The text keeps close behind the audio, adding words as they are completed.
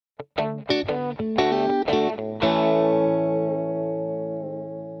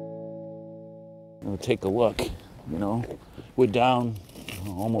take a look, you know, we're down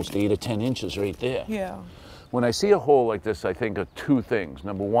almost 8 or 10 inches right there. Yeah. When I see a hole like this, I think of two things.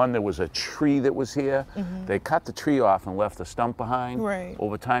 Number one, there was a tree that was here. They cut the tree off and left the stump behind. Right.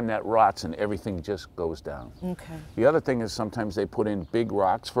 Over time, that rots and everything just goes down. Okay. The other thing is sometimes they put in big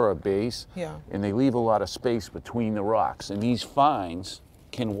rocks for a base, Yeah. and they leave a lot of space between the rocks. And these fines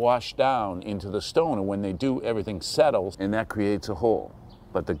can wash down into the stone, and when they do, everything settles, and that creates a hole.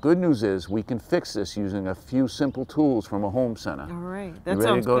 But the good news is we can fix this using a few simple tools from a home center. All right. You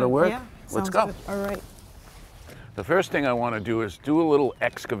ready to go to work? Yeah. Let's Sounds go. good. All right. The first thing I want to do is do a little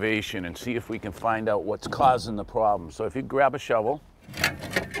excavation and see if we can find out what's causing the problem. So if you grab a shovel,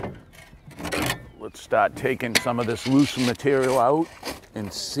 let's start taking some of this loose material out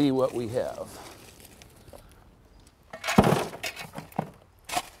and see what we have.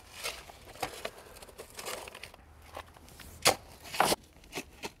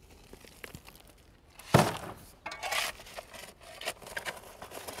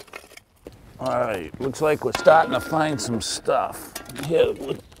 All right, looks like we're starting to find some stuff. Here,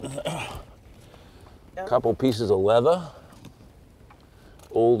 a couple pieces of leather,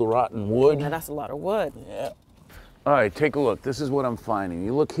 old rotten wood. Yeah, that's a lot of wood. Yeah. All right, take a look. This is what I'm finding.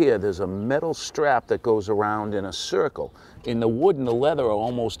 You look here, there's a metal strap that goes around in a circle, and the wood and the leather are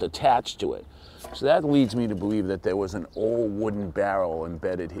almost attached to it. So that leads me to believe that there was an old wooden barrel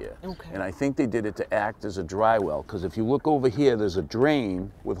embedded here. Okay. And I think they did it to act as a dry well, because if you look over here, there's a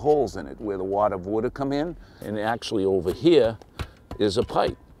drain with holes in it where the water would have come in, and actually over here is a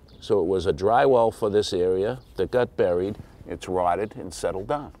pipe. So it was a dry well for this area that got buried, it's rotted and settled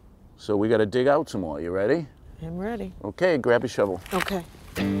down. So we got to dig out some more. You ready? I'm ready. Okay, grab your shovel. Okay.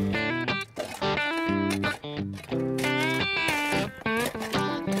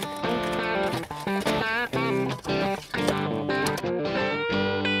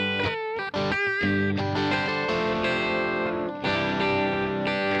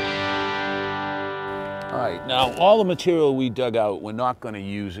 Now, all the material we dug out, we're not going to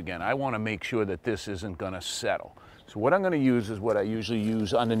use again. I want to make sure that this isn't going to settle. So what I'm going to use is what I usually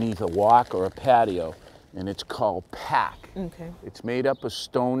use underneath a walk or a patio, and it's called pack. Okay. It's made up of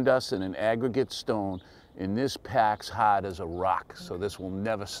stone dust and an aggregate stone, and this pack's hard as a rock, so this will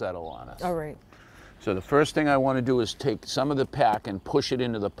never settle on us. All right. So the first thing I want to do is take some of the pack and push it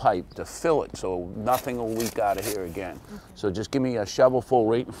into the pipe to fill it so nothing will leak out of here again. Okay. So just give me a shovelful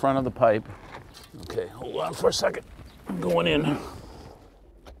right in front of the pipe. Okay, hold on for a second. I'm going in.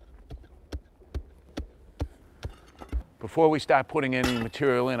 Before we start putting any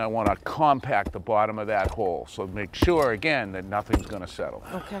material in, I want to compact the bottom of that hole. So make sure, again, that nothing's going to settle.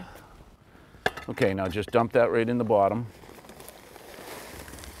 Okay. Okay, now just dump that right in the bottom.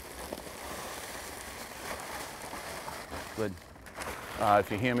 Good.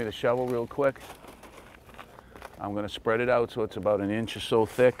 If you hand me the shovel real quick, I'm going to spread it out so it's about 1 inch or so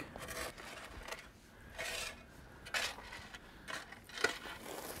thick.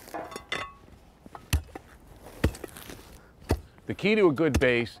 The key to a good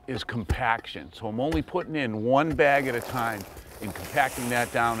base is compaction. So I'm only putting in 1 bag at a time and compacting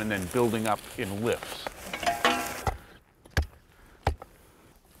that down and then building up in lifts.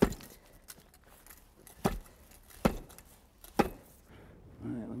 All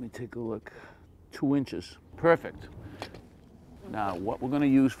right, let me take a look. 2 inches, perfect. Now what we're going to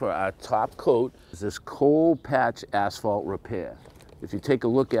use for our top coat is this cold patch asphalt repair. If you take a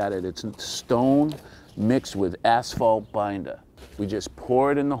look at it, it's stone mixed with asphalt binder. We just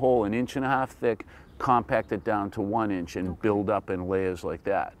pour it in the hole 1.5 inches thick, compact it down to 1 inch and build up in layers like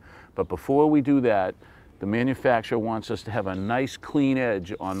that. But before we do that, the manufacturer wants us to have a nice clean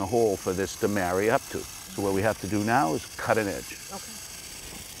edge on the hole for this to marry up to. So what we have to do now is cut an edge. Okay.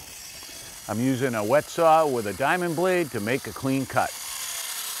 I'm using a wet saw with a diamond blade to make a clean cut.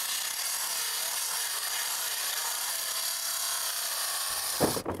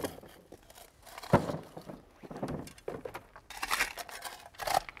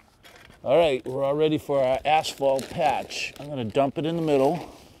 All right, we're all ready for our asphalt patch. I'm gonna dump it in the middle.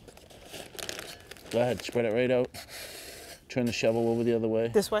 Go ahead, spread it right out. Turn the shovel over the other way.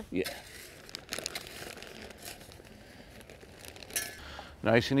 This way? Yeah.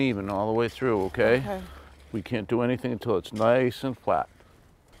 Nice and even all the way through, okay? Okay. We can't do anything until it's nice and flat.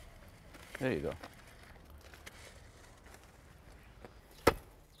 There you go.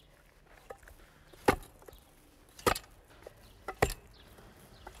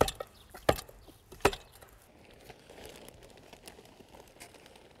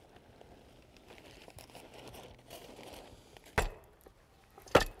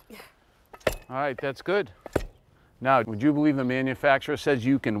 All right, that's good. Now, would you believe the manufacturer says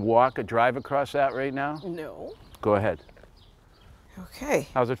you can walk or drive across that right now? No. Go ahead. Okay.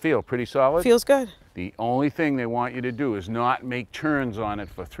 How's it feel? Pretty solid? Feels good. The only thing they want you to do is not make turns on it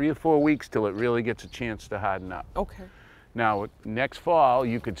for 3 or 4 weeks till it really gets a chance to harden up. Okay. Now, next fall,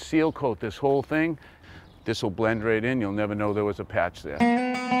 you could seal coat this whole thing. This will blend right in. You'll never know there was a patch there.